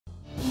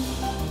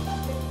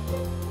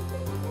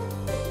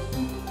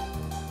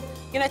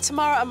You know,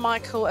 Tamara and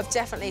Michael have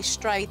definitely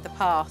strayed the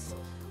path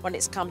when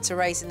it's come to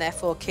raising their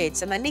 4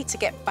 kids, and they need to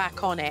get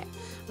back on it.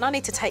 And I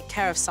need to take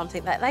care of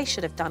something that they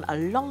should have done a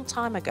long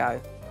time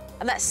ago,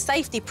 and that's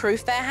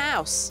safety-proof their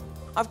house.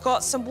 I've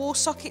got some wall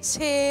sockets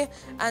here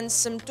and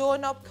some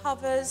doorknob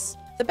covers.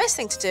 The best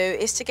thing to do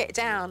is to get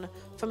down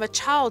from a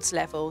child's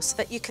level so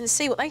that you can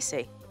see what they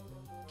see.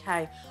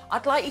 OK,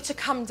 I'd like you to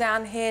come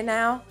down here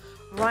now,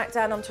 right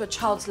down onto a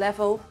child's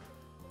level.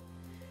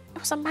 It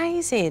was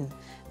amazing,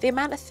 the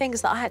amount of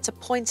things that I had to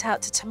point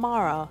out to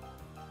Tamara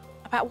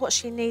about what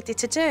she needed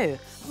to do.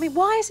 I mean,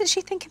 why isn't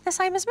she thinking the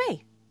same as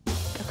me?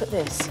 Look at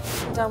this.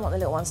 I don't want the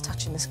little ones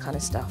touching this kind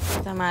of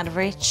stuff. I'm out of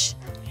reach.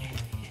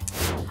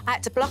 I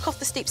had to block off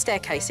the steep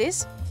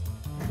staircases.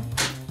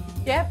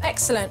 Yeah,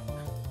 excellent.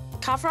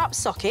 Cover up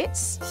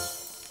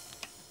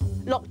sockets.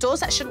 Lock doors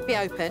that shouldn't be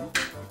open.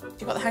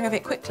 You got the hang of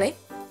it quickly.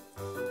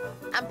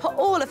 And put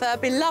all of her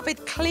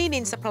beloved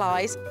cleaning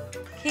supplies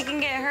He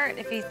can get hurt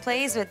if he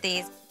plays with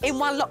these. in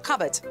one locked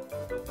cupboard.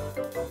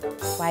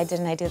 Why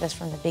didn't I do this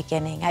from the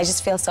beginning? I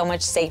just feel so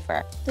much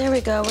safer. There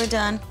we go, we're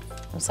done.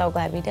 I'm so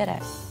glad we did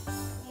it.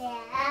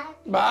 Yeah.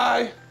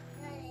 Bye.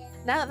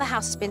 Now that the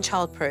house has been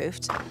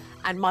childproofed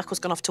and Michael's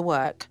gone off to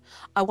work,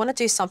 I want to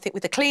do something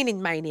with the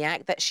cleaning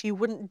maniac that she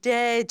wouldn't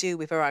dare do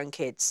with her own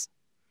kids.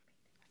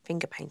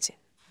 Finger painting.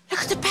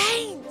 Look at the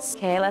paints.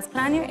 Okay, let's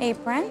put on your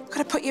apron. Got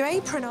to put your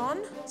apron on.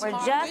 We're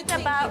just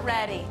about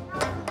ready.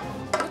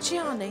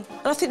 Gianni.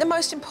 And I think the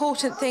most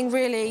important thing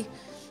really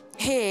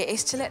here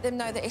is to let them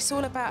know that it's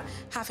all about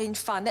having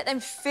fun. Let them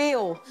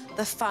feel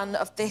the fun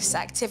of this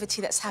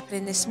activity that's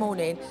happening this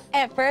morning.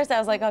 At first, I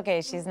was like,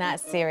 okay, she's not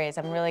serious.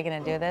 I'm really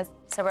gonna do this.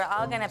 So we're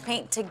all gonna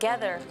paint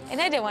together.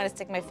 And I didn't want to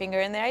stick my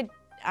finger in there. I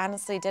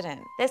honestly didn't.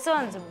 This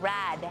one's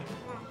rad.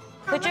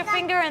 Put your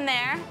finger in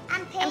there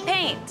and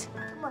paint.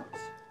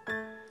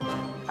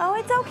 Oh,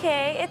 it's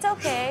okay, it's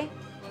okay.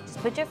 Just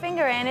put your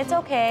finger in, it's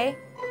okay.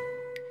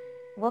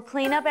 We'll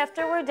clean up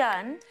after we're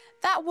done.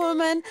 That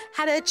woman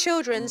had her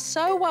children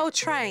so well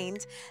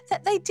trained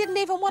that they didn't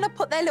even want to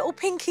put their little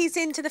pinkies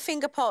into the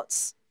finger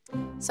pots.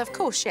 So, of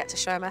course, she had to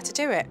show them how to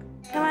do it.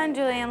 Come on,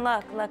 Julian,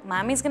 look, look.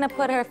 Mommy's gonna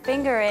put her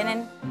finger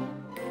in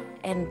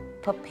and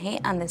put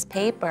paint on this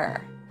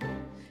paper.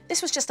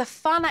 This was just a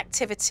fun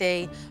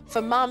activity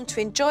for Mum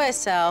to enjoy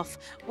herself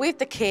with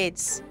the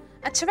kids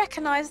and to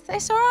recognise that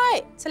it's all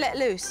right to let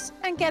loose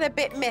and get a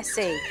bit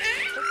messy.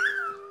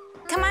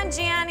 Come on,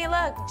 Gianni,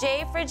 look.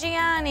 J for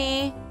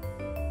Gianni.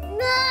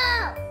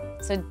 No!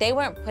 So they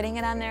weren't putting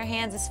it on their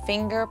hands, this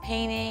finger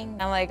painting.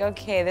 I'm like,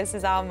 okay, this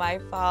is all my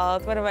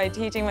fault. What am I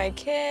teaching my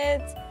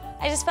kids?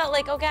 I just felt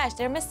like, oh gosh,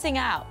 they're missing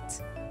out.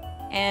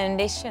 And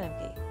they shouldn't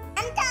be.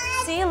 I'm done.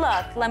 See,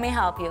 look, let me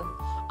help you.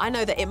 I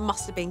know that it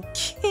must have been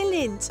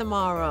killing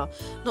Tamara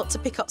not to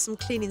pick up some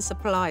cleaning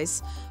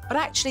supplies, but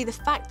actually the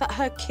fact that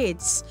her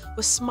kids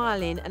were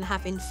smiling and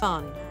having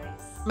fun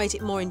made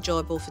it more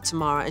enjoyable for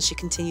Tamara, and she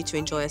continued to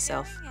enjoy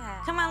herself.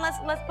 Yeah. Come on, let's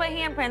put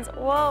handprints.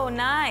 Whoa,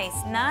 nice,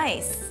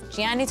 nice.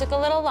 Gianni took a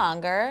little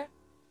longer,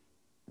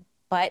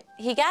 but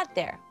he got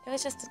there. It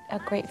was just a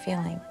great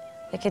feeling.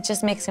 Like, it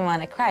just makes me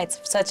want to cry. It's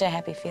such a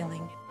happy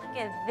feeling. Look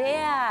at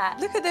that.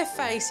 Look at their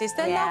faces,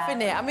 they're Yeah.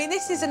 loving it. I mean,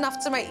 this is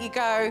enough to make you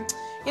go,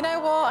 you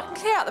know what, I can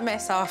clear out the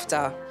mess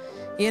after,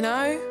 you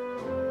know?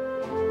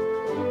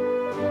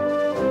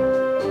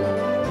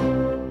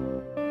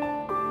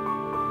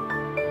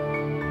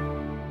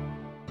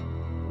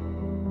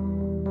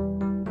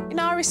 You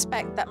know, I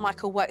respect that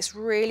Michael works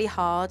really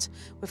hard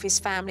with his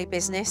family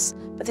business,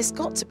 but there's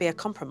got to be a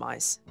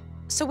compromise.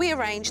 So we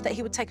arranged that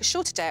he would take a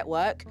shorter day at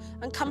work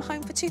and come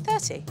home for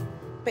 2:30.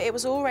 But it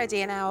was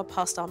already an hour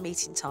past our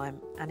meeting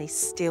time, and he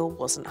still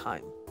wasn't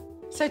home.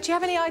 So do you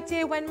have any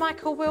idea when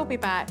Michael will be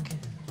back?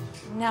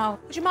 No,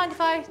 Would you mind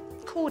if I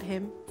called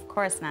him? of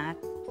course not.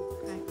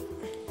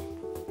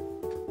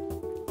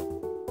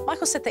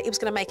 Michael said that he was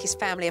going to make his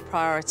family a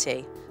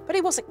priority, but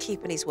he wasn't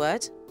keeping his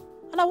word.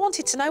 And I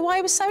wanted to know why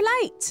he was so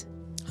late.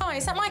 Hi,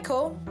 is that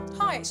Michael?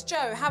 Hi, it's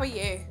Joe. How are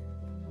you?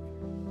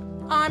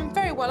 I'm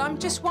very well. I'm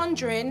just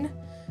wondering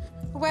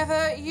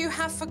whether you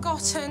have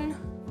forgotten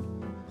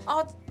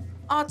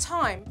our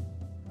time.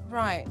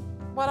 Right.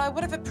 Well, I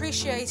would have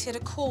appreciated a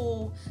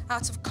call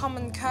out of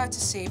common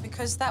courtesy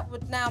because that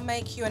would now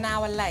make you an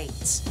hour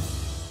late.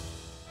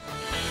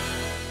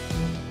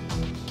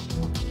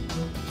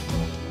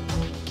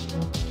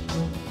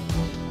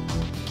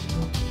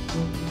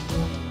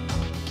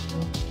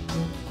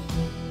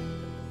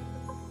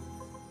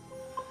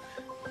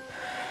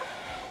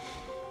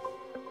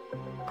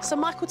 So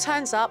Michael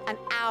turns up an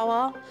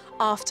hour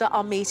after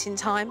our meeting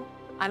time,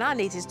 and I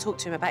needed to talk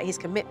to him about his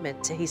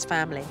commitment to his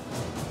family.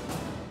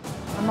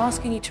 I'm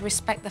asking you to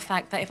respect the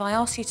fact that if I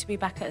ask you to be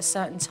back at a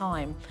certain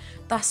time,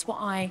 that's what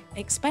I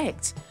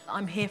expect.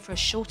 I'm here for a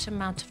short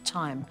amount of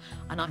time,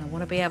 and I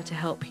want to be able to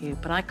help you,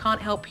 but I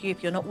can't help you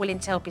if you're not willing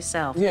to help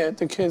yourself. Yeah,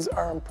 the kids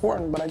are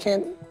important, but I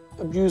can't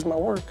abuse my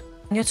work.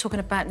 And you're talking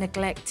about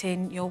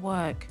neglecting your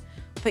work,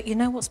 but you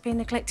know what's being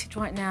neglected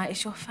right now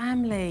is your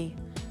family.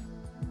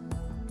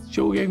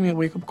 Joe gave me a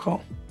wake-up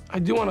call. I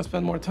do want to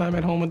spend more time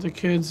at home with the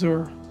kids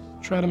or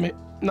try to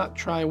not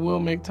try, will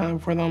make time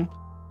for them.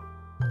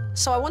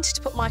 So I wanted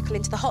to put Michael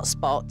into the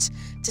hotspot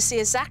to see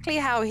exactly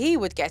how he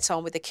would get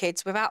on with the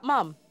kids without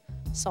Mum.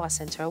 So I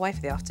sent her away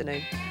for the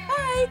afternoon.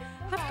 Bye.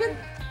 Have a good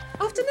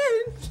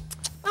afternoon.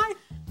 Bye.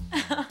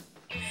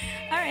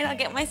 All right, I'll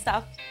get my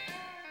stuff.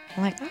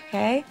 I'm like,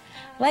 okay,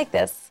 I like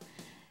this.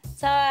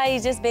 So I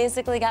just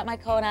basically got my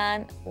coat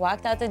on,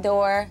 walked out the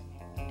door,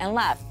 and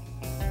left.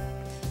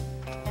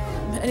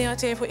 Any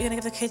idea of what you're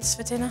gonna give the kids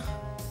for dinner?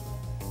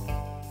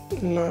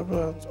 No,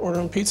 but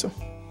ordering pizza.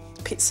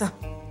 Pizza.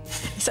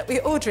 Is that what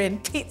you're ordering?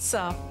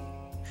 Pizza.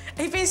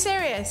 Are you being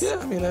serious? Yeah,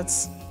 I mean,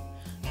 that's...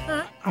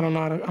 I don't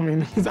know how to, I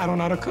mean, I don't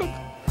know how to cook.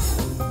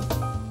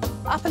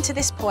 Up until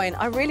this point,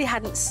 I really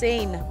hadn't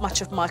seen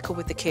much of Michael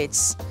with the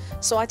kids.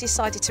 So I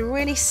decided to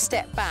really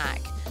step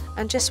back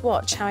and just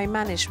watch how he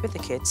managed with the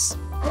kids.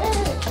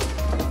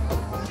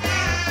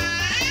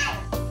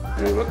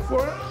 You look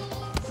for it?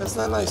 That's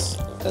not nice.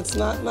 That's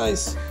not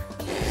nice.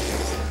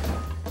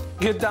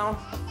 Get down.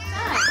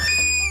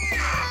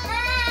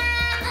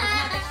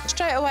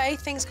 Straight away,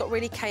 things got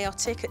really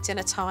chaotic at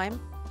dinner time,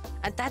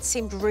 and Dad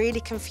seemed really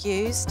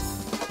confused.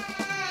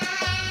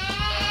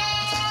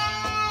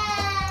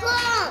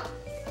 Gum.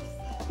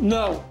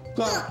 No,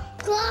 gum.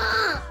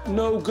 Gum.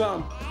 No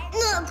gum.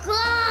 No,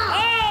 gum.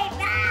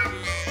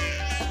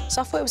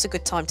 So I thought it was a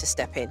good time to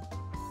step in.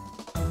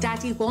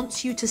 Daddy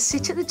wants you to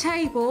sit at the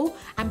table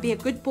and be a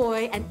good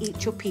boy and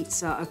eat your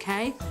pizza,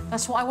 OK?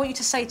 That's what I want you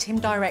to say to him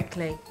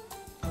directly.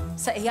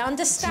 So he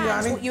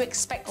understands Gianni, what you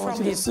expect I want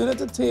from you him. to sit at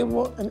the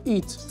table and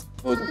eat.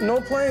 No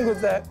playing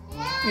with that.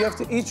 You have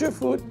to eat your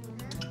food.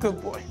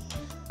 Good boy.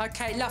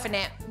 OK, loving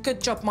it.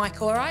 Good job,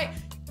 Michael, all right?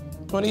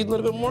 Want to eat a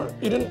little bit more?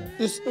 You didn't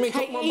just make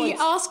Okay, up more are you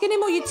bites. asking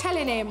him or are you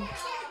telling him? more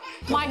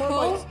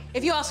Michael, bites.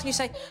 if you ask him, you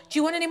say, do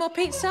you want any more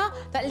pizza?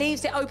 That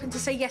leaves it open to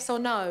say yes or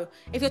no.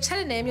 If you're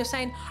telling him, you're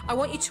saying, I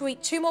want you to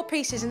eat 2 more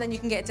pieces and then you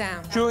can get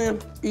down. Julian,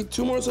 eat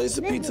 2 more slices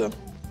of pizza,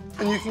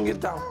 and you can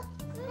get down.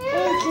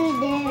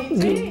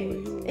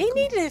 He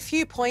needed a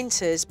few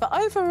pointers, but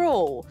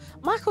overall,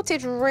 Michael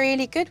did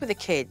really good with the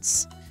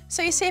kids.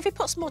 So you see, if he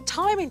puts more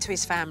time into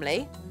his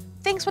family,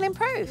 things will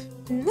improve.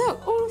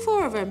 Look, all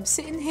 4 of them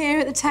sitting here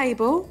at the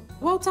table.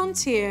 Well done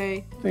to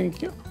you.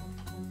 Thank you.